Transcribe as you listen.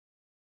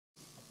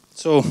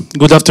So,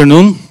 good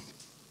afternoon.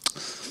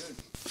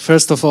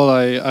 First of all,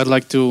 I'd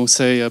like to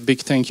say a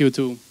big thank you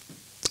to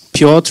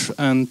Piotr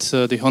and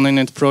the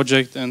Honeynet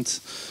project and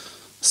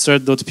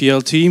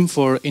Cert.pl team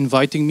for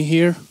inviting me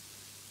here.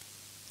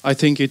 I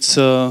think it's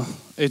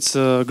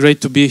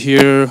great to be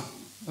here.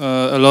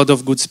 A lot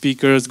of good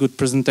speakers, good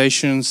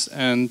presentations,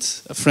 and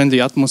a friendly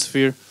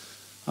atmosphere.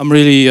 I'm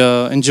really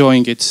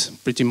enjoying it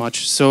pretty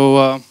much.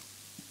 So,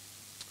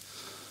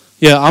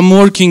 yeah, I'm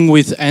working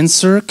with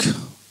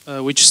NCIRC,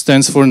 which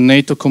stands for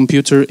NATO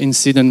Computer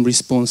Incident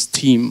Response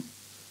Team.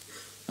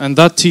 And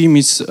that team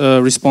is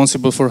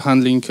responsible for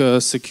handling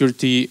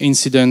security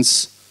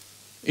incidents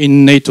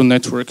in NATO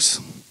networks.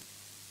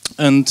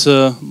 And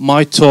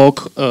my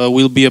talk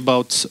will be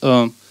about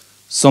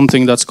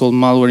something that's called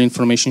Malware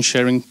Information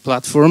Sharing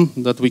Platform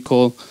that we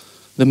call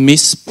the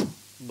MISP,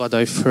 but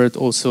I've heard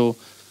also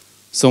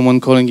someone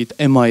calling it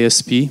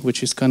MISP,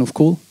 which is kind of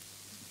cool.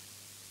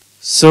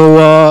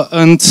 So,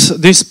 and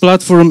this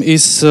platform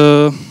is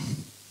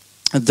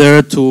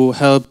there to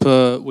help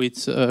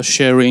with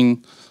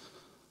sharing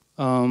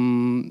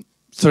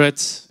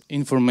threat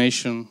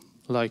information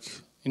like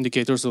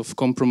indicators of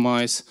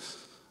compromise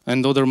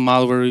and other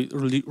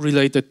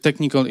malware-related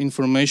technical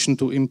information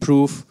to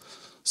improve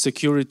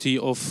security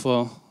of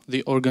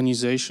the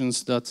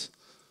organizations that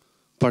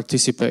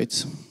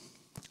participate.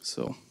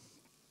 So,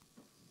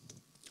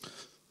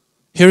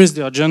 here is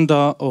the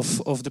agenda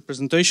of the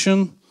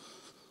presentation.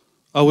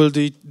 I will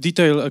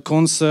detail a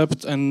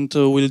concept and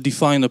will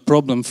define a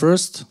problem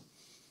first.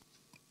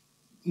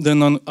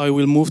 Then I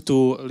will move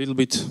to a little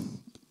bit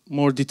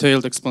more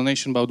detailed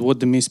explanation about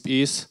what the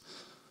MISP is.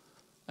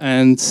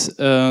 And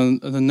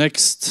the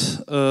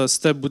next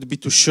step would be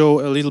to show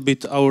a little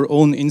bit our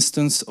own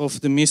instance of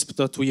the MISP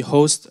that we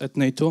host at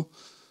NATO.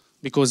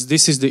 Because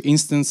this is the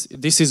instance,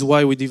 this is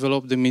why we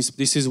develop the MISP,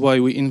 this is why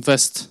we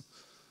invest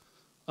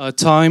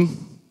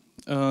time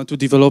to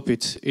develop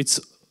it. It's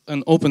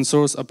an open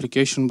source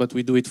application, but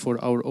we do it for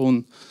our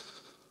own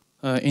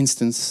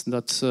instance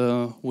that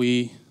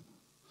we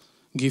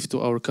give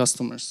to our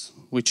customers,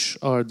 which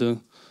are the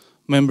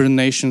member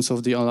nations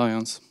of the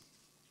Alliance.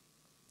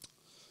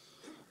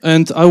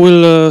 And I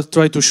will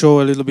try to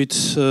show a little bit,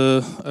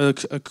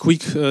 a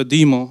quick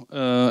demo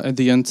at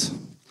the end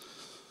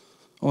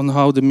on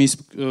how the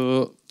MISP,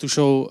 to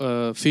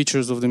show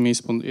features of the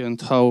MISP and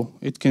how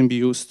it can be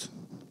used.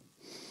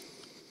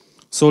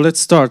 So let's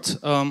start.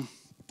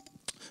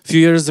 A few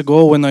years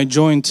ago when I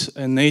joined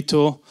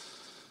NATO,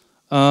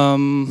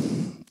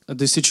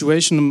 the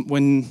situation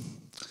when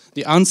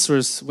the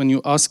answers when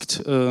you asked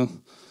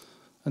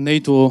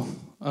NATO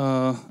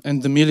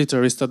and the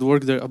militaries that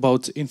work there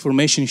about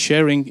information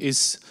sharing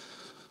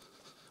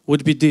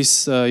would be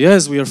this: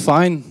 yes, we are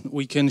fine,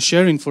 we can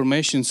share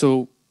information,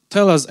 so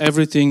tell us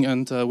everything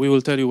and we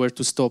will tell you where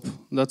to stop.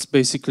 That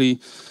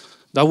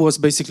was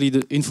basically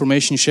the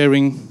information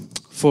sharing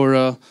for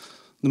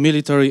the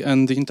military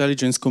and the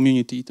intelligence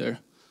community there.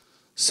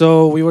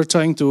 So we were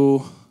trying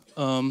to,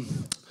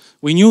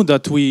 we knew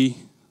that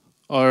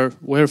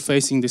we're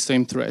facing the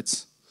same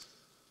threats.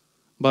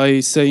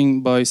 By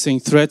saying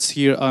threats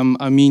here,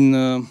 I mean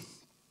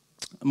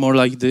more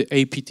like the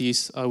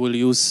APTs. I will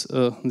use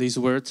this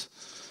word.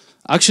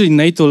 Actually,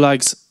 NATO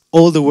likes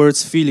all the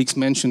words Felix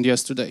mentioned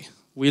yesterday.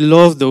 We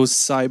love those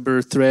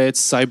cyber threats,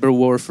 cyber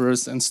warfare,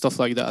 and stuff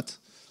like that.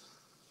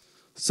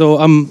 So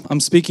I'm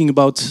speaking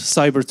about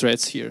cyber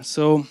threats here.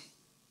 So,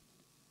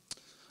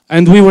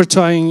 and we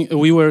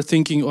were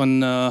thinking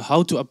on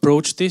how to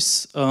approach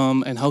this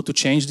and how to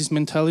change this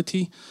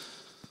mentality.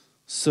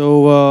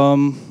 So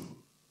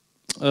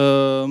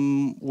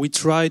we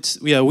tried.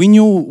 Yeah, we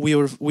knew we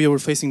were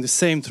facing the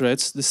same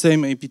threats, the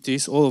same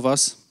APTs, all of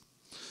us.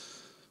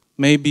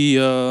 Maybe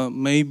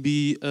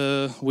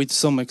with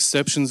some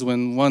exceptions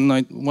when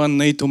one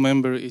NATO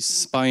member is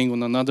spying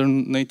on another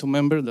NATO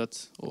member.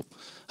 That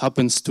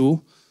happens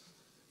too.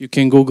 You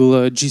can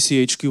Google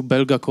GCHQ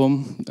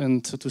Belgacom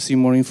and to see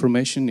more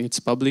information. It's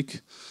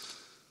public.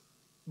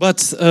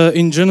 But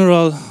in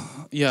general,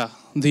 yeah,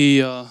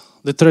 the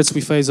threats we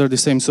face are the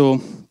same.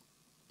 So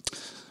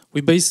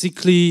we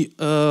basically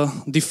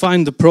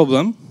define the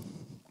problem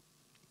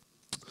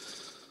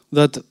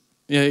that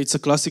it's a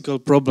classical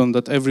problem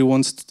that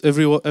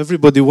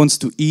everybody wants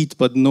to eat,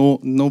 but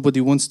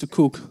nobody wants to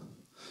cook.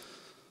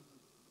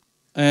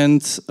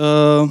 And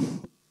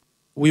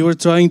we were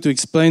trying to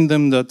explain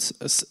them that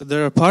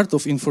there are part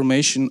of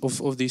information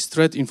of these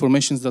threat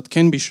informations that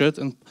can be shared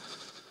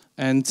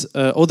and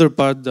other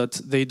part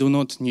that they do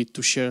not need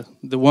to share.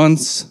 The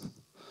ones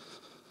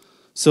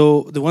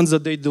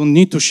that they don't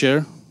need to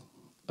share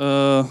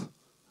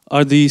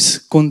are these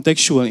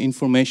contextual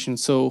information.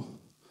 So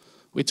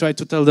we try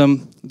to tell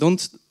them,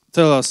 don't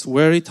tell us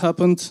where it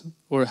happened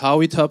or how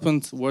it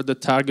happened, where the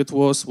target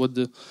was, what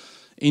the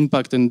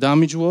impact and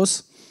damage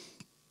was,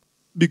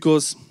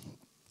 because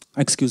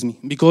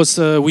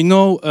we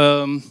know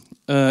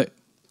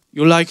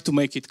you like to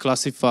make it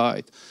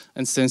classified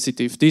and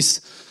sensitive.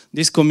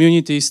 These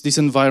communities, this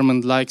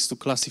environment likes to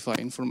classify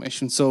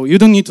information. So you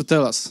don't need to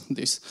tell us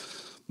this.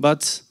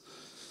 But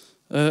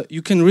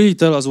you can really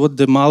tell us what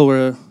the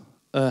malware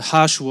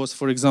hash was,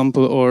 for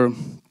example, or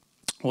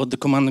what the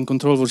command and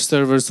control for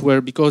servers were,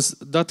 because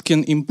that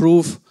can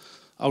improve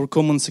our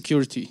common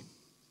security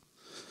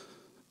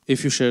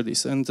if you share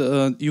this, and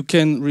you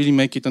can really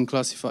make it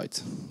unclassified.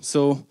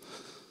 So,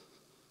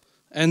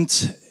 and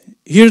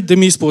here the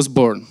MISP was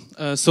born.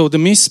 So the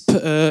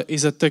MISP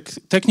is a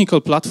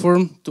technical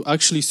platform to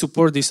actually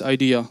support this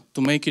idea,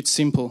 to make it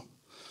simple.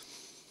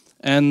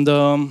 And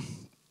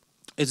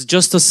it's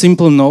just a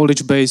simple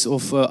knowledge base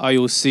of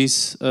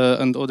IOCs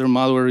and other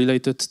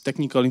malware-related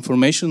technical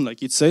information,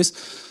 like it says.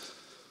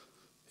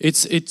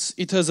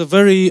 It has a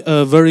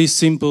very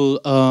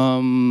simple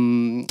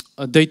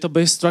a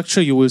database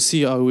structure. You will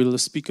see. I will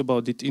speak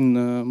about it in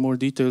more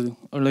detail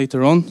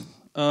later on.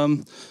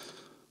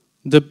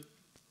 The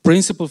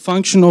principal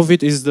function of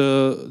it is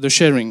the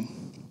sharing.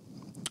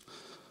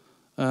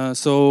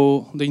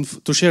 So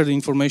to share the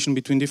information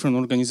between different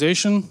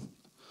organizations.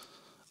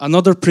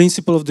 Another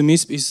principle of the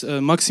MISP is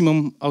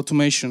maximum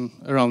automation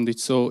around it.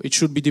 So it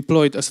should be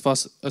deployed as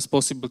fast as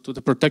possible to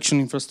the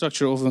protection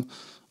infrastructure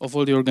of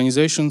all the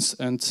organizations,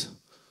 and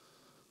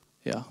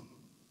yeah,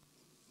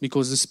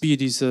 because the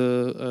speed is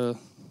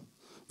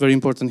very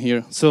important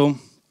here. So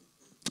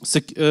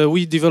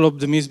we developed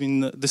the MISP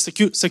in the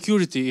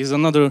security is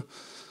another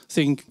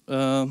thing.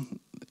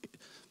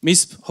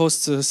 MISP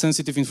hosts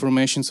sensitive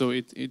information, so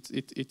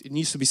it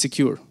needs to be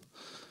secure,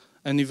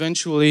 and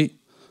eventually.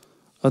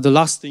 The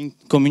lasting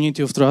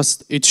community of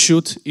trust, it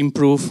should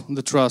improve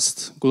the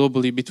trust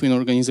globally between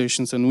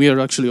organizations, and we are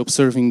actually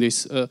observing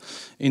this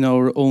in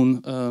our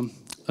own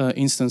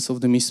instance of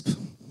the MISP.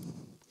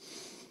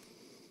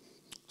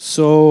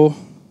 So,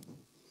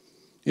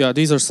 yeah,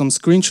 these are some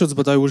screenshots,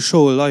 but I will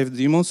show a live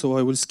demo, so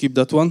I will skip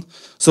that one.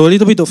 So a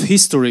little bit of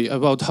history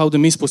about how the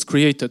MISP was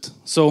created.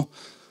 So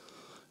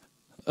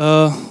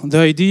the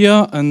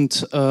idea and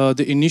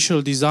the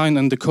initial design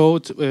and the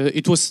code,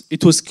 it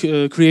was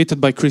created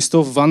by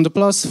Christophe van der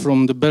Plas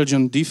from the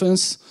Belgian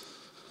Defense.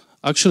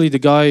 Actually, the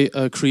guy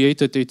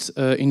created it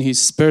in his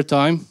spare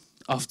time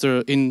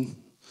after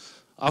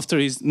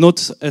his,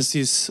 not as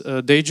his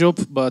day job,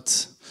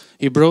 but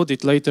he brought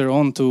it later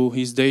on to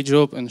his day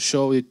job and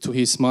showed it to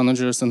his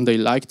managers, and they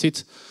liked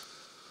it.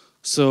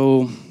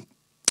 So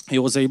he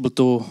was able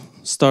to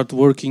start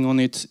working on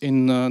it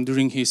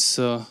during his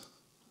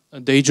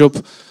day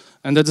job,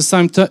 and at the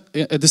same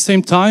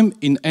time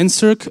in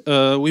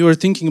NCIRC we were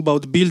thinking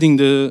about building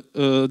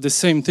the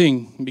same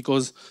thing,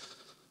 because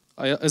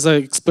as I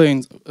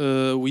explained,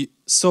 we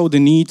saw the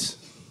need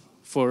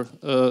for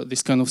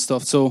this kind of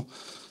stuff. So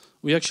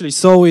we actually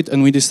saw it,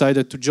 and we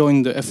decided to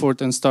join the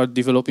effort and start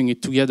developing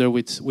it together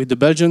with the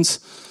Belgians.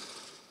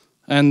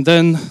 And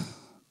then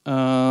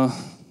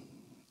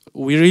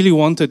we really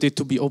wanted it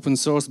to be open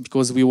source,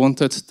 because we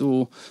wanted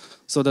to,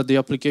 so that the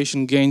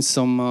application gains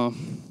some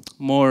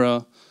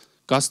more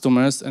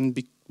customers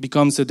and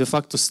becomes a de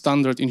facto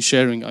standard in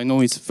sharing. I know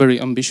it's a very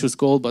ambitious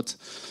goal, but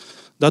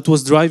that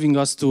was driving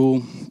us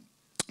to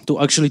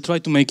actually try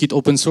to make it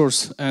open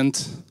source. And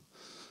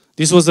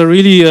this was a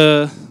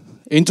really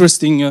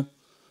interesting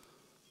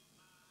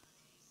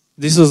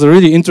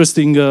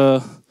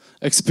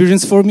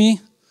experience for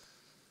me,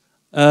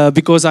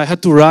 because I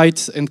had to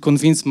write and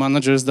convince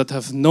managers that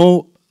have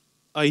no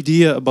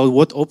idea about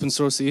what open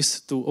source is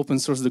to open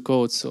source the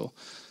code. So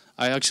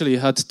I actually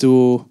had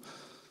to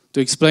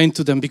explain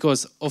to them,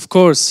 because of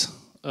course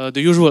the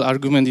usual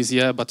argument is,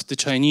 yeah, but the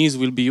Chinese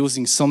will be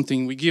using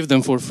something we give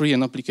them for free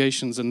and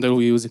applications, and they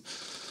will use it.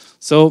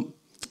 So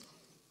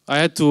I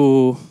had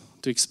to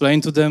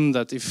explain to them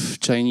that if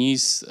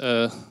Chinese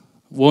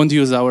won't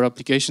use our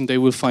application, they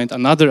will find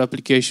another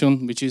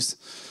application which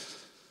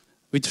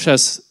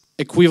has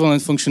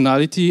equivalent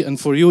functionality, and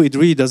for you it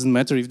really doesn't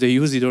matter if they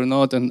use it or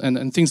not,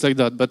 and things like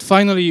that. But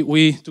finally,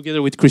 we,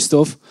 together with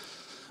Christophe,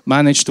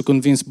 managed to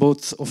convince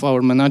both of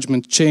our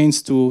management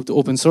chains to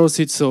open source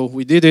it, so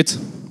we did it.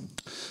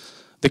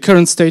 The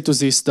current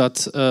status is that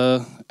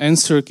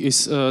NCIRC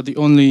is the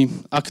only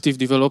active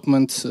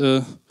development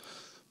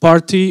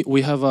party.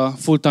 We have a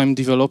full-time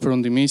developer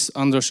on the MISP,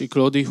 Andrzej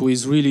Dereszowski, who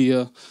is really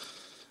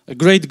a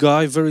great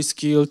guy, very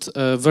skilled,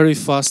 very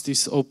fast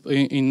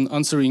in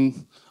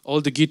answering all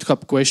the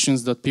GitHub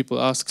questions that people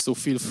ask, so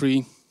feel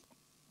free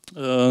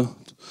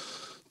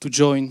to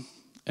join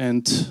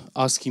and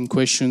ask him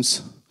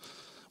questions.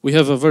 We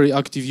have a very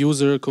active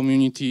user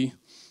community,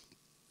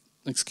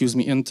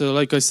 and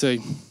like I say,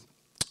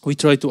 we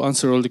try to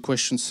answer all the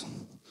questions.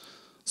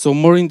 So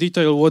more in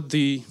detail what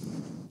the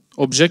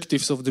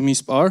objectives of the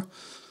MISP are.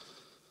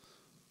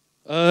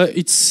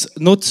 It's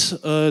not,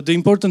 the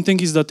important thing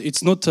is that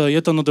it's not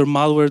yet another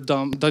malware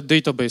dump,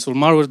 database or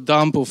malware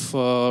dump of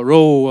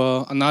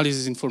raw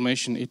analysis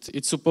information.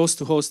 It's supposed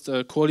to host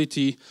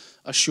quality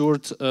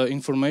assured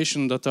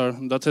information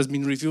that has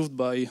been reviewed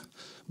by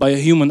a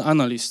human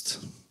analyst.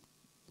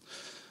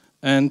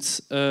 And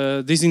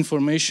this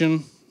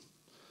information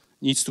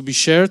needs to be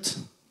shared,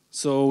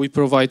 so we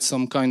provide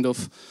some kind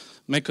of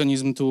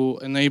mechanism to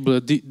enable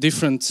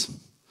different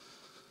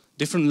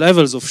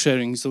levels of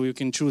sharing, so you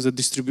can choose a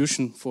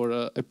distribution for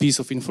a piece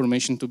of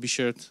information to be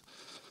shared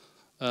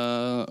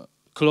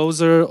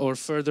closer or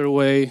further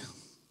away,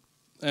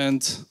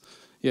 and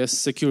yes,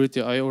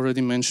 security, I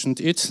already mentioned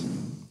it.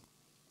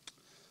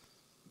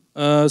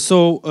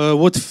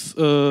 What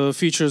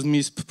features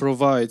MISP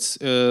provides?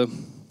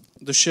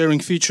 The sharing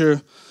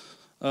feature,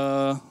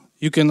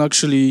 you can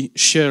actually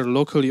share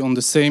locally on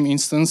the same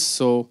instance,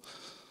 so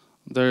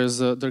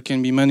there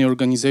can be many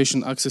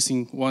organizations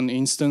accessing one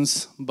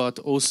instance, but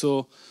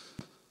also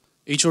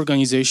each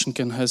organization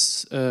can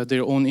has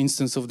their own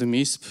instance of the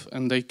MISP,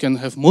 and they can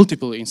have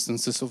multiple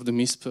instances of the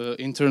MISP,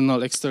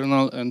 internal,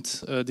 external, and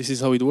this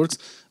is how it works.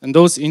 And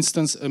those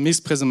instances,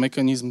 MISP has a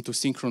mechanism to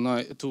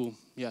synchronize, to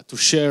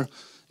share,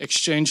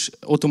 exchange,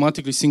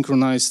 automatically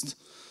synchronized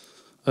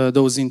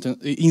those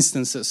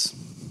instances.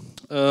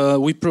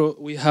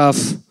 We have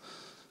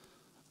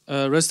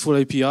a RESTful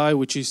API,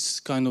 which is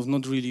kind of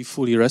not really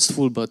fully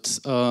RESTful, but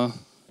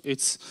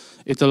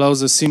it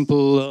allows a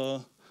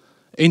simple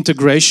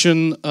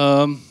integration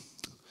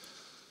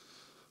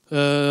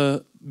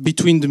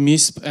between the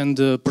MISP and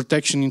the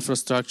protection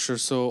infrastructure,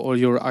 so all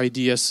your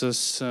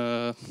IDSs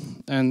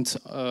and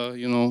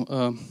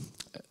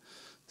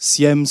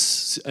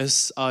SIEMs,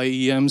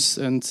 SIEMs,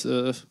 and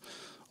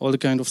all the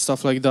kind of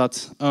stuff like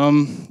that.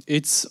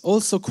 It's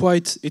also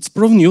it's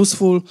proven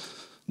useful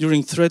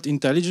during threat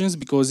intelligence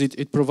because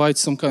it provides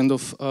some kind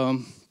of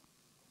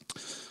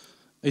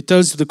it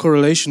tells you the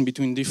correlation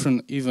between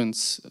different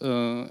events,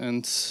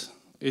 and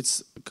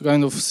it's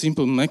kind of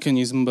simple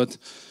mechanism, but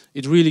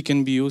it really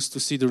can be used to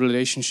see the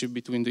relationship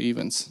between the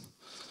events.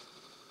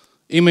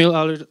 Email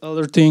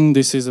alerting,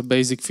 this is a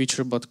basic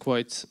feature, but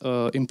quite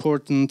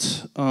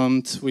important.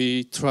 And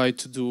we try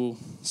to do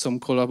some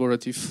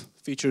collaborative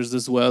features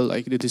as well,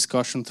 like the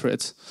discussion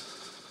threads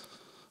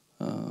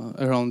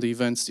around the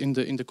events. In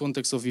the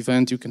context of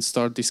event, you can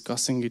start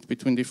discussing it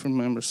between different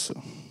members.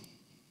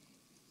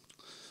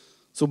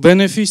 So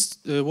benefits,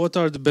 what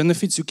are the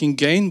benefits you can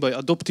gain by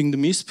adopting the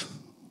MISP?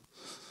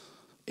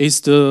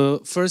 The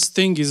first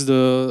thing is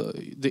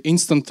the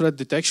instant threat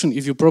detection.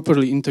 If you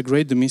properly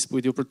integrate the MISP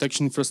with your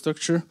protection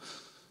infrastructure,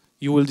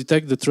 you will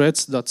detect the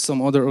threats that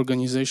some other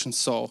organizations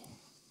saw.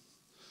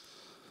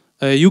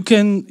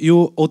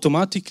 You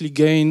automatically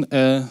gain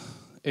an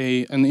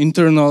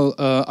internal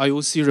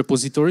IOC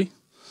repository,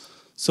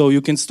 so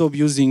you can stop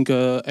using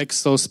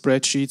Excel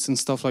spreadsheets and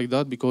stuff like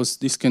that, because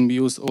this can be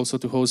used also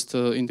to host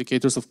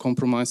indicators of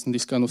compromise and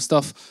this kind of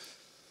stuff.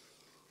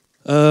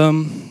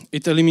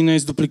 It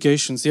eliminates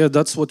duplications. Yeah,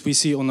 that's what we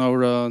see on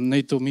our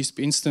NATO MISP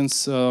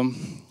instance.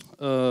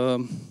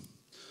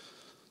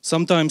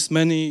 Sometimes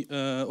many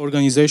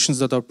organizations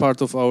that are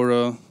part of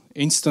our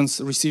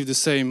instance receive the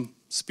same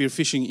spear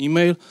phishing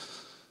email,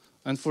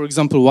 and for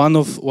example,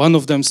 one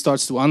of them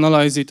starts to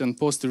analyze it and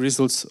post the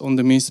results on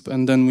the MISP,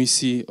 and then we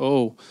see,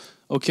 oh,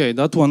 okay,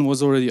 that one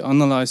was already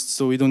analyzed,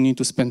 so we don't need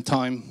to spend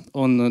time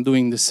on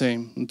doing the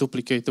same and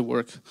duplicate the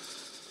work.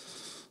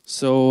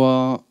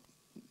 So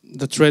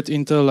the threat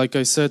intel, like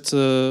I said,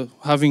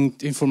 having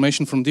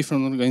information from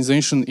different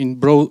organizations, it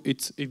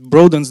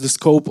broadens the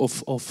scope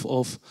of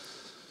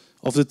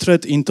the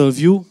threat intel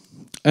view,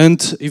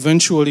 and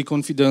eventually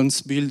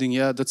confidence building.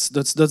 Yeah, that's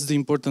the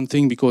important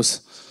thing,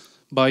 because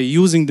by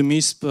using the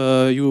MISP,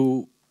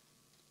 you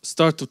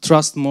start to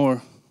trust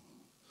more.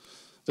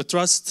 The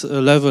trust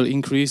level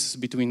increases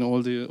between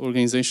all the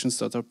organizations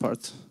that are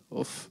part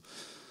of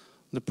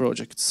the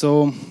project.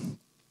 So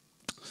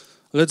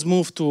let's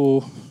move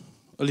to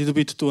a little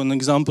bit to an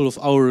example of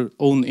our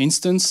own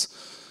instance.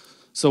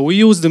 So we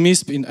use the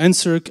MISP in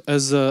NCIRC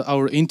as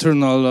our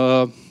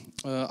internal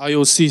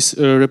IOCs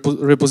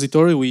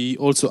repository. We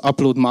also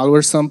upload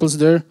malware samples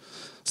there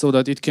so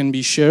that it can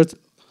be shared.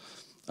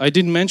 I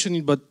didn't mention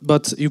it,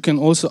 but you can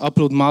also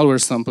upload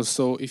malware samples.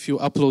 So if you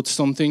upload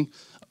something,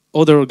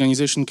 other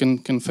organizations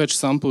can fetch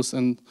samples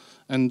and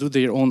do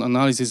their own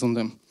analysis on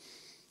them.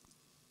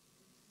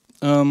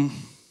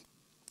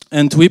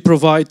 And we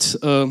provide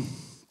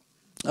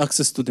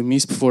access to the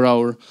MISP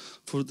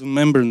for the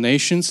member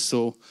nations,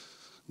 so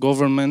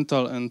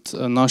governmental and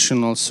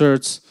national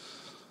certs,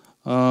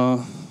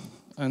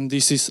 and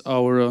this is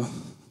our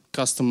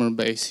customer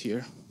base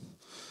here.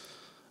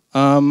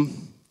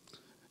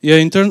 Yeah,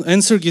 in turn,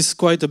 NCIRC is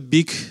quite a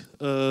big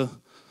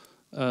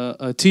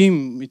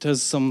team. It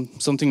has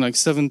something like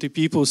 70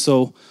 people,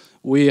 so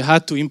we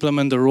had to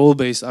implement the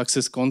role-based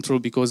access control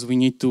because we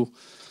need to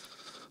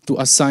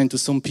assign to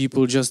some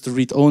people just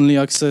read-only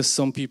access.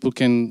 Some people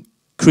can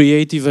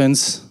create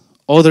events,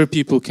 other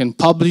people can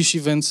publish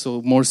events,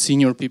 so more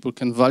senior people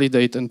can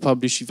validate and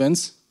publish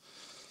events.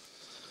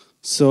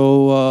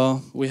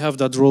 So we have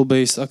that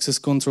role-based access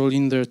control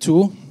in there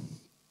too.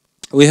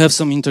 We have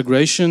some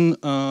integration.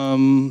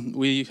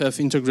 We have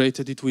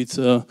integrated it with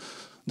the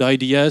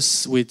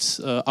IDS, with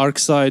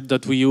ArcSight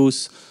that we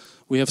use.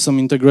 We have some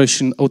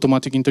integration,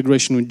 automatic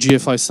integration with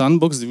GFI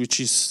Sandbox, which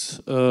is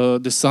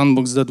the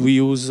sandbox that we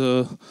use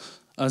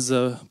as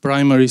a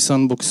primary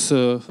sandbox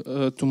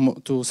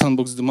to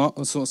sandbox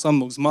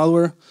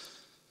malware.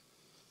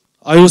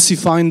 IOC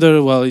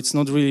Finder, well, it's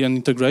not really an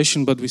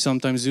integration, but we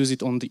sometimes use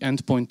it on the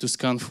endpoint to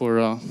scan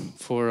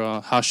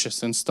for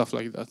hashes and stuff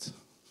like that.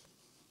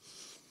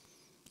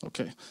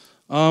 Okay.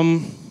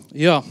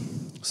 Yeah.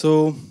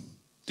 So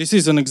this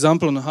is an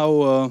example on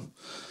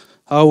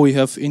how we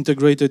have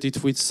integrated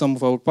it with some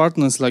of our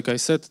partners. Like I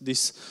said,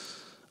 this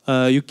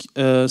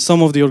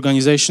some of the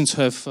organizations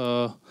have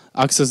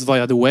access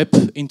via the web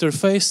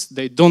interface.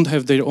 They don't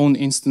have their own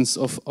instance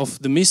of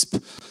the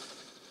MISP.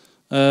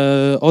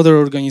 Other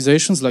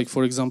organizations, like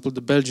for example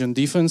the Belgian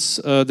Defense,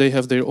 they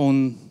have their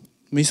own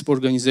MISP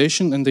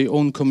organization and their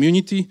own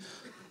community,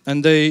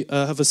 and they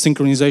have a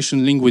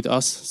synchronization link with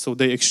us, so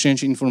they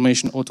exchange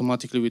information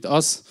automatically with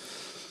us.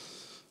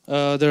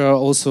 There are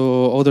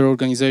also other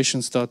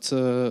organizations that,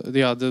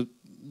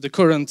 the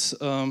current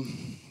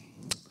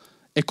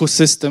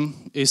ecosystem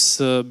is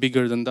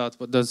bigger than that,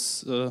 but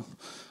that's the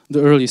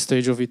early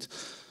stage of it.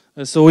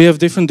 So we have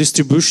different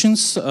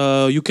distributions.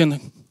 You can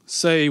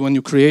say when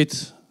you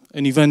create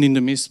an event in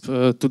the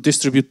MISP to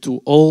distribute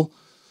to all,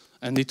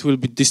 and it will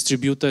be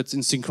distributed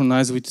and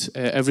synchronized with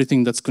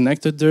everything that's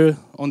connected there.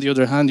 On the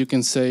other hand, you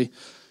can say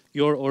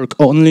your org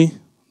only.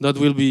 That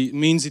will be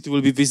means it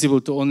will be visible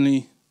to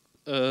only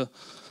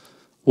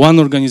one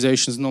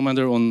organization, no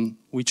matter on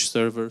which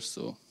server.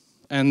 So,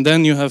 and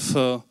then you have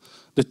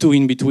the two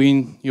in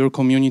between. Your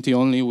community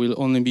only will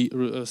only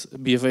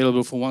be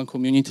available for one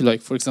community,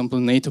 like for example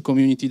NATO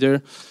community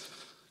there.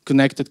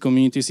 Connected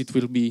communities,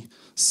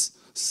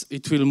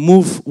 it will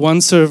move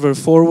one server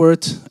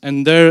forward,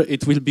 and there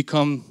it will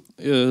become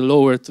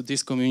lower to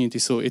this community.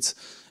 So it's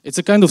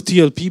a kind of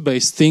TLP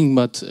based thing,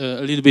 but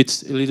a little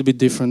bit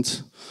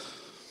different.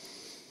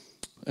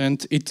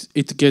 And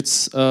it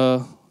gets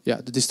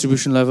the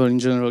distribution level in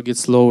general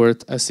gets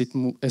lowered as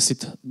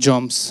it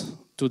jumps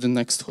to the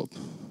next hop.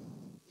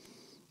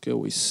 Okay,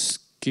 we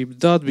skip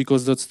that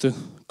because that's the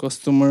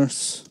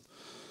customers.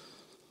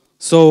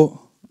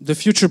 So the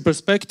future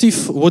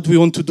perspective, what we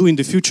want to do in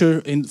the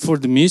future for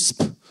the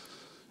MISP.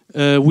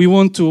 We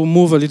want to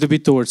move a little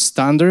bit towards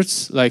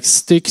standards like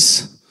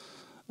sticks.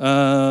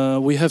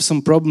 We have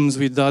some problems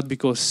with that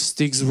because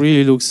sticks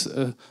really looks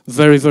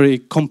very, very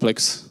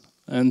complex,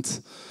 and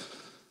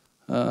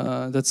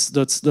that's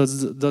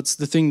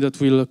the thing that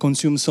will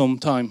consume some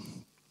time.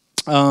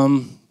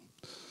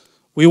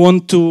 We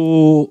want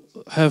to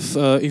have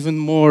even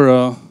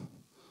more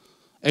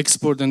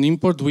export and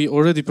import. We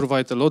already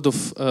provide a lot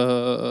of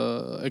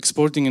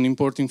exporting and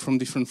importing from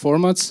different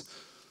formats.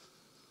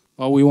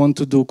 We want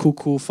to do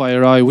Cuckoo,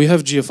 FireEye. We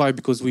have GFI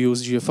because we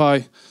use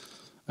GFI.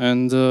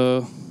 And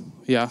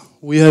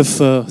we have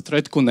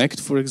Thread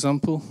Connect, for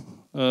example.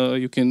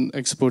 You can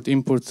export,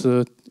 import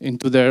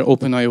into their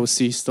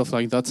OpenIOC, stuff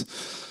like that.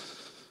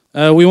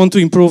 We want to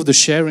improve the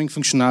sharing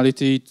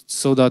functionality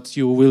so that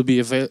it will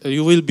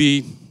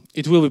be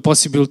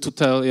possible to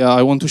tell,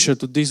 I want to share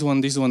to this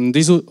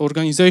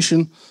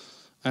organization,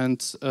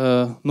 and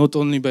not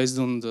only based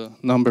on the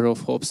number of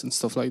hops and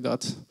stuff like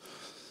that.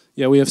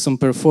 We have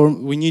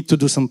we need to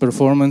do some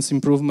performance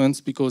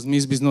improvements because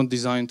MISP is not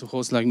designed to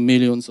host like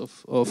millions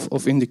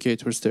of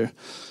indicators there.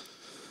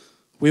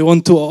 We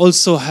want to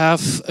also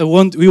have,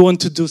 we want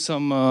to do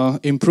some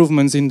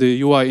improvements in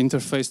the UI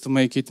interface to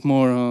make it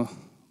more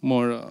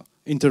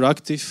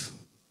interactive,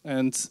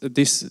 and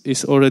this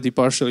is already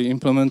partially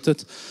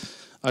implemented.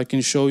 I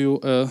can show you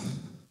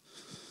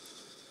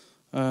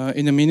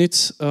in a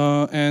minute.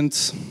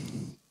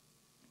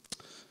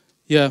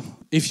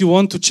 If you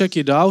want to check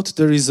it out,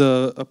 there is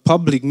a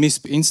public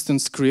MISP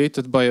instance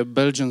created by a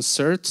Belgian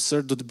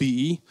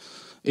cert.be.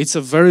 It's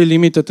a very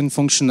limited in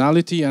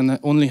functionality and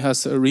only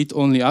has a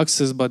read-only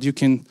access, but you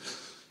can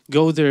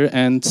go there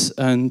and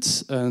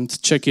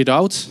check it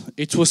out.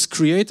 It was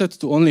created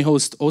to only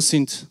host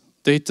OSINT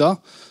data,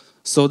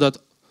 so that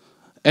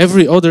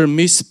every other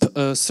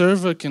MISP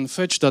server can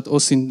fetch that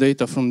OSINT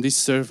data from this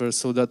server,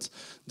 so that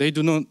they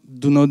do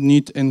not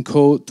need to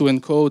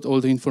encode all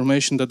the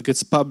information that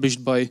gets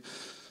published by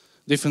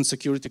different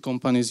security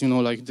companies,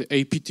 like the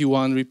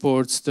APT1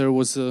 reports. There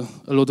was a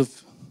lot of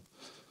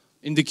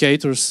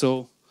indicators,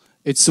 so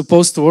it's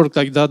supposed to work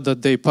like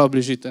that they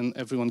publish it and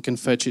everyone can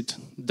fetch it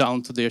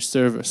down to their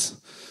servers.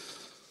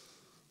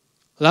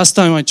 Last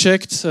time I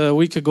checked, a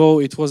week ago,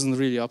 it wasn't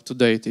really up to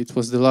date. It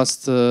was the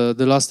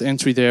last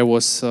entry there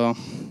was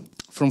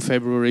from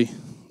February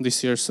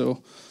this year,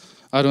 so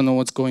I don't know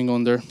what's going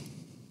on there.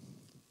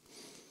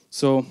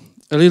 So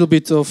a little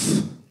bit of,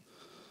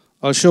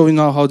 I'll show you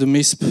now how the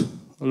MISP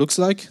looks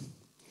like.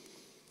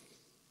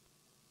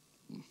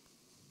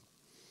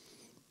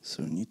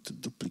 So I need to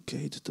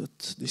duplicate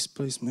that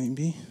displays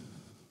maybe.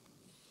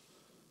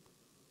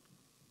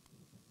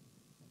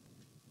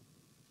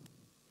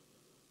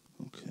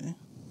 Okay.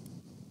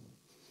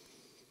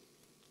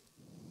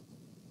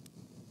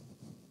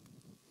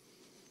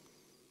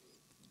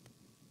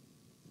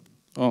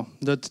 Oh,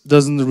 that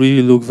doesn't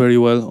really look very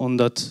well on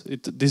that.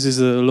 This is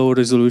a low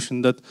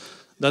resolution.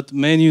 That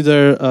menu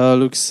there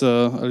looks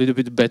a little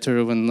bit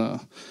better when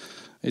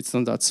it's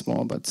not that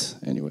small, but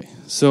anyway.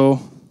 So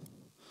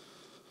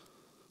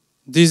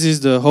this is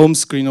the home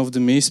screen of the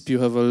MISP. You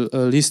have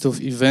a list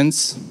of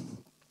events,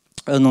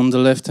 and on the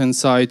left-hand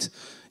side,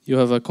 you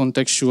have a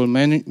contextual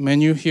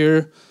menu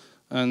here,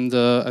 and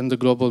the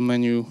global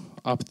menu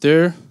up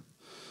there.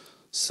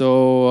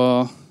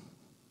 So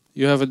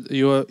you have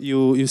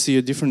you see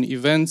a different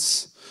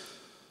events.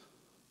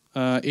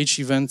 Each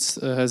event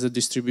has a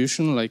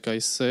distribution, like I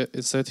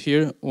said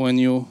here. When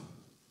you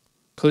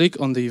click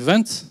on the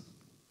event,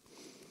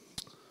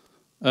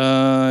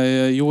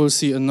 you will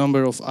see a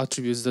number of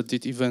attributes that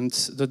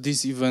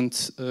this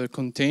event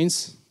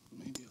contains.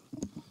 Maybe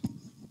I'll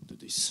do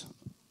this.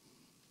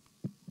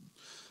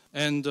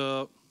 And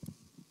do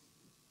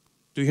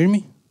you hear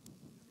me?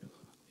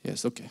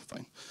 Yes. Okay.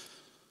 Fine.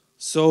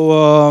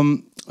 So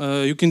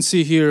you can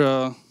see here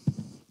a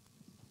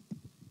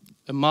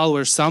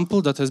malware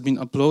sample that has been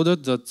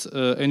uploaded that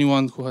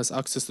anyone who has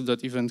access to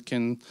that event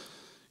can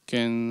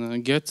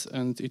get,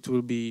 and it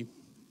will be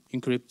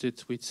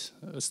encrypted with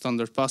a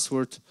standard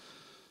password.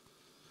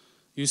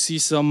 You see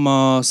some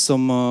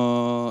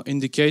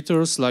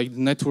indicators like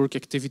network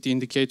activity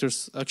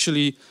indicators.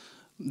 Actually,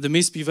 the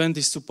MISP event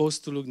is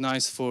supposed to look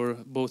nice for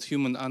both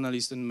human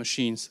analysts and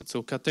machines.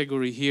 So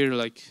category here,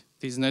 like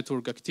this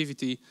network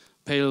activity,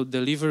 payload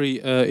delivery,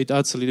 it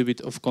adds a little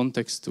bit of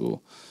context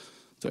to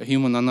a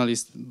human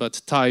analyst,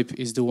 but type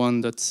is the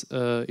one that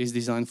is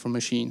designed for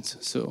machines.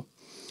 So,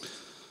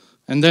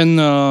 and then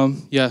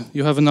yeah,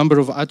 you have a number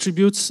of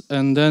attributes,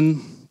 and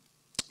then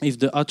if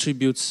the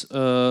attributes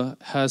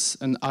has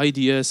an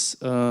IDS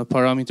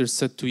parameter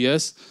set to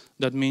yes,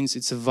 that means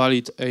it's a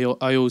valid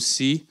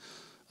IOC,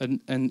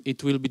 and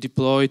it will be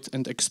deployed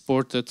and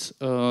exported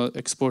to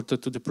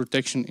the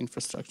protection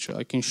infrastructure.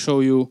 I can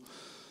show you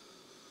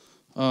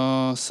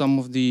some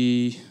of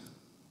the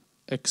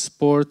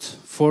export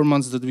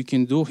formats that we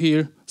can do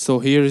here. So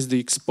here is the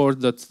export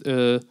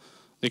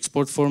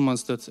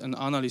formats that an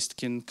analyst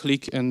can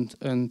click and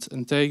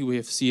take. We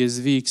have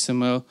CSV,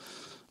 XML,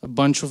 a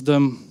bunch of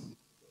them.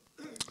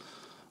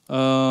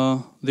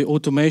 The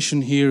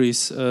automation here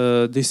is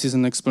this is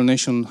an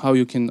explanation how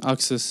you can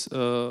access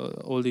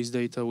all this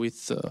data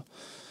with the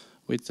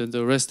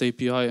REST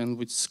API and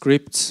with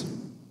scripts.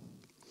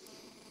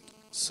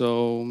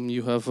 So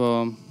you have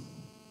all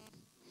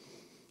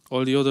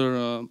the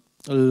other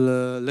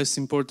less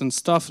important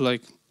stuff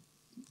like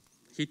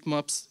heat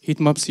maps. Heat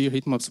maps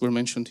were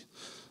mentioned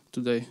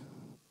today.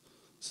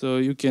 So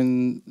you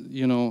can,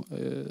 you know,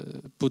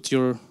 put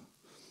your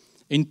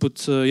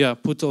input,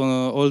 put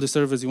on all the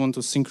servers you want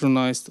to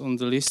synchronize on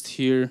the list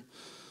here,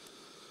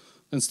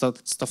 and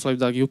stuff like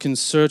that. You can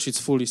search; it's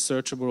fully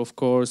searchable, of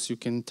course. You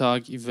can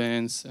tag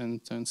events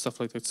and stuff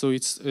like that. So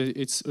it's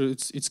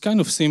kind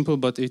of simple,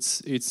 but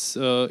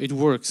it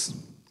works.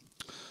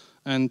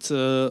 And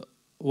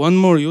one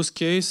more use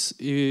case,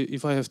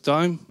 if I have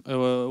time,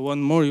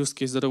 one more use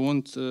case that I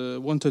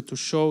wanted to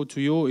show to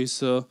you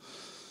is how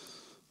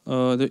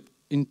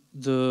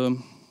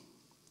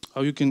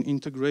you can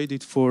integrate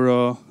it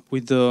for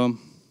with the.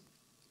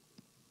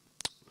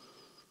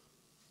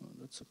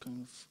 That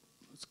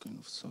kind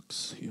of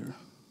sucks here.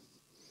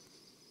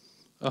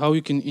 How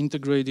you can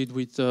integrate it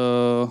with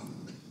to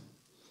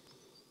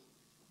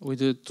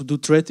do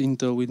threat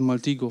intel with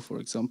Maltigo, for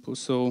example.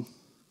 So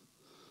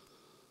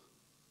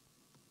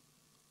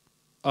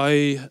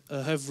I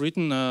have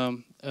written a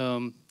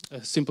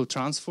simple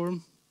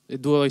transform.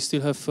 Do I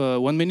still have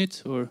 1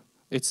 minute, or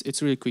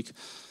it's really quick?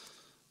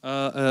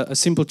 A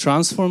simple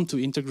transform to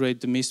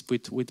integrate the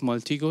MISP with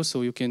Maltigo.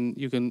 So you can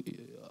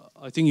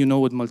I think you know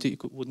what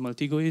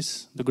Maltigo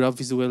is, the graph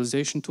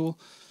visualization tool.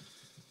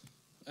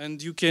 And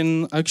you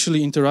can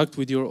actually interact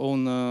with your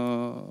own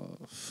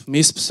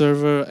MISP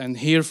server. And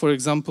here, for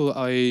example,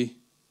 I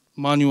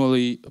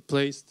manually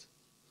placed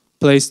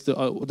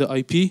the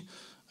IP,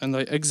 and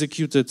I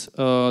executed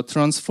a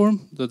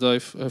transform that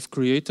I've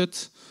created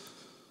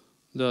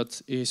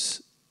that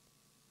is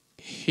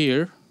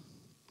here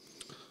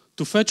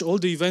to fetch all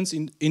the events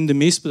in the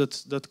MISP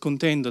that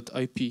contain that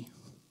IP.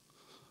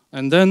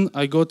 And then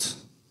I got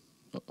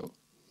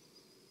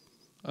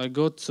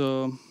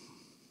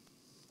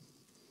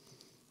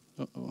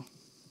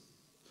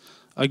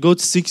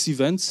 6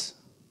 events.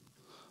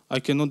 I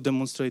cannot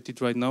demonstrate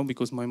it right now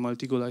because my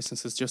Maltigo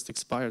license has just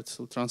expired,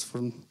 so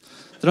transforms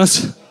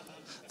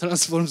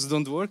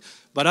don't work.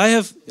 But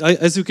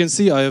as you can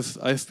see, I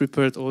have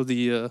prepared all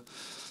the,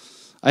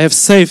 I have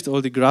saved all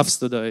the graphs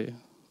that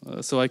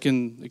so I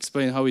can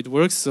explain how it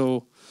works.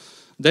 So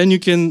then you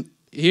can,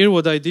 here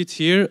what I did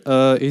here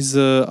is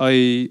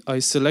I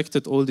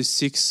selected all the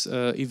 6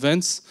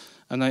 events,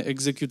 and I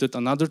executed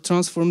another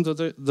transform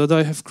that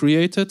I have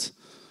created,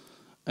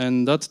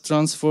 and that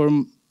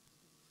transform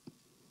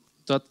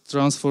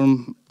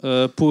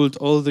pulled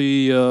all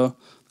the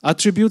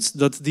attributes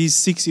that these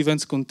 6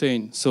 events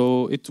contain.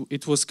 So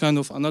it was kind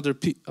of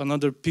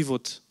another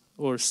pivot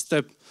or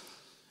step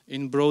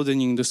in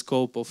broadening the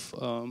scope of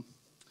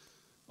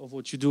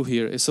what you do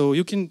here. So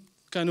you can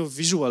kind of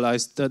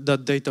visualize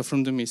that data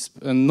from the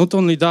MISP. And not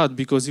only that,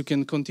 because you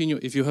can continue,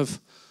 if you have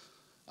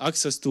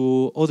access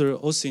to other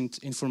OSINT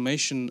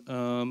information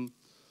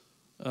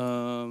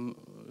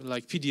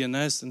like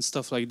PDNS and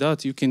stuff like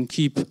that, you can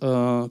keep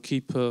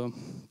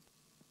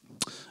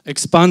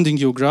expanding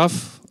your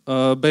graph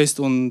based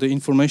on the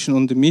information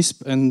on the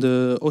MISP and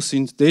the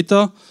OSINT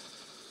data,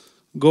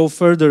 go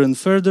further and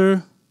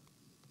further,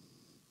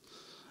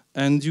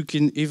 And you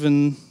can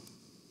even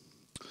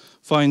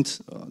find,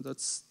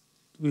 that's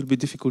will be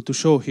difficult to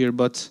show here,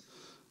 but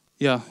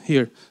yeah,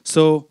 here.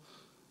 So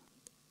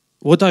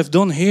what I've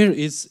done here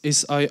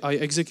is I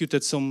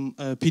executed some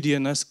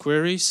PDNS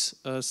queries.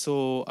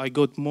 So I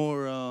got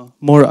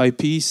more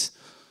IPs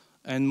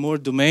and more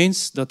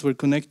domains that were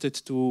connected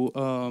to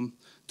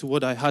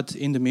what I had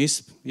in the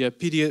MISP. Yeah,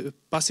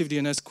 passive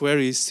DNS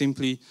query is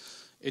simply,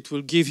 it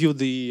will give you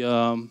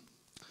the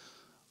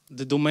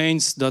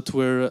domains that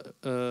were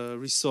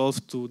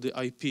resolved to the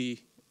IP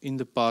in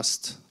the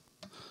past.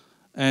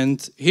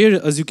 And here,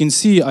 as you can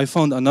see, I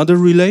found another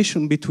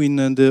relation between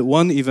the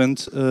one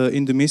event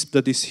in the MISP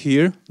that is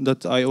here,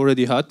 that I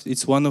already had.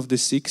 It's one of the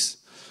 6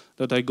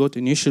 that I got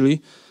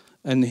initially.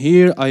 And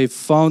here I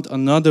found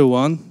another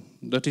one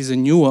that is a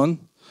new one,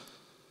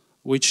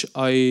 which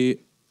I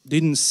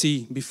didn't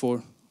see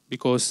before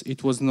because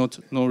it was not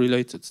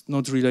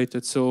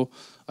related. So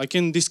I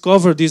can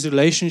discover this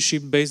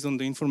relationship based on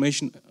the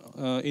information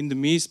in the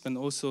MISP and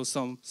also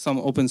some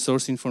open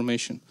source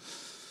information.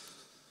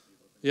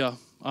 Yeah,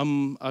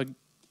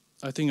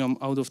 I think I'm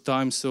out of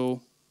time,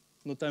 so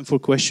no time for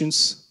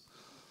questions.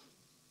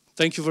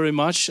 Thank you very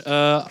much.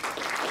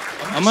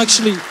 I'm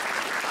actually.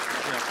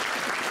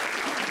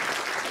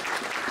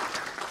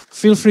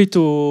 Feel free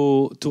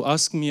to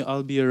ask me.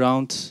 I'll be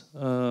around.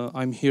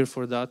 I'm here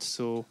for that,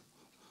 so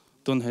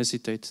don't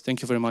hesitate.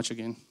 Thank you very much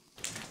again.